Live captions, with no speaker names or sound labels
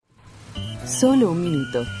Solo un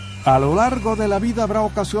minuto. A lo largo de la vida habrá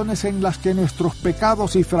ocasiones en las que nuestros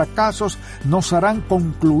pecados y fracasos nos harán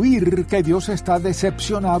concluir que Dios está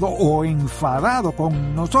decepcionado o enfadado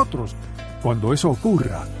con nosotros. Cuando eso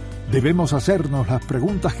ocurra, debemos hacernos las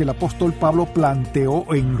preguntas que el apóstol Pablo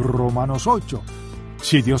planteó en Romanos 8.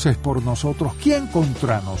 Si Dios es por nosotros, ¿quién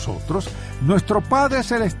contra nosotros? Nuestro Padre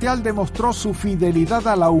Celestial demostró su fidelidad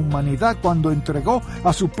a la humanidad cuando entregó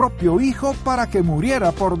a su propio Hijo para que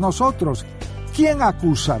muriera por nosotros. ¿Quién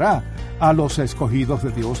acusará a los escogidos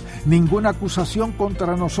de Dios? Ninguna acusación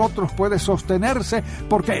contra nosotros puede sostenerse,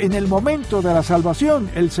 porque en el momento de la salvación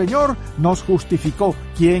el Señor nos justificó.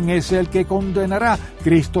 ¿Quién es el que condenará?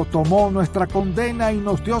 Cristo tomó nuestra condena y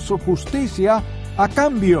nos dio su justicia a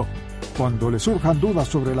cambio. Cuando le surjan dudas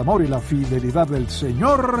sobre el amor y la fidelidad del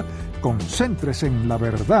Señor, concéntrese en la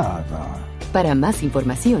verdad. Para más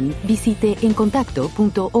información, visite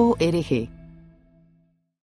encontacto.org.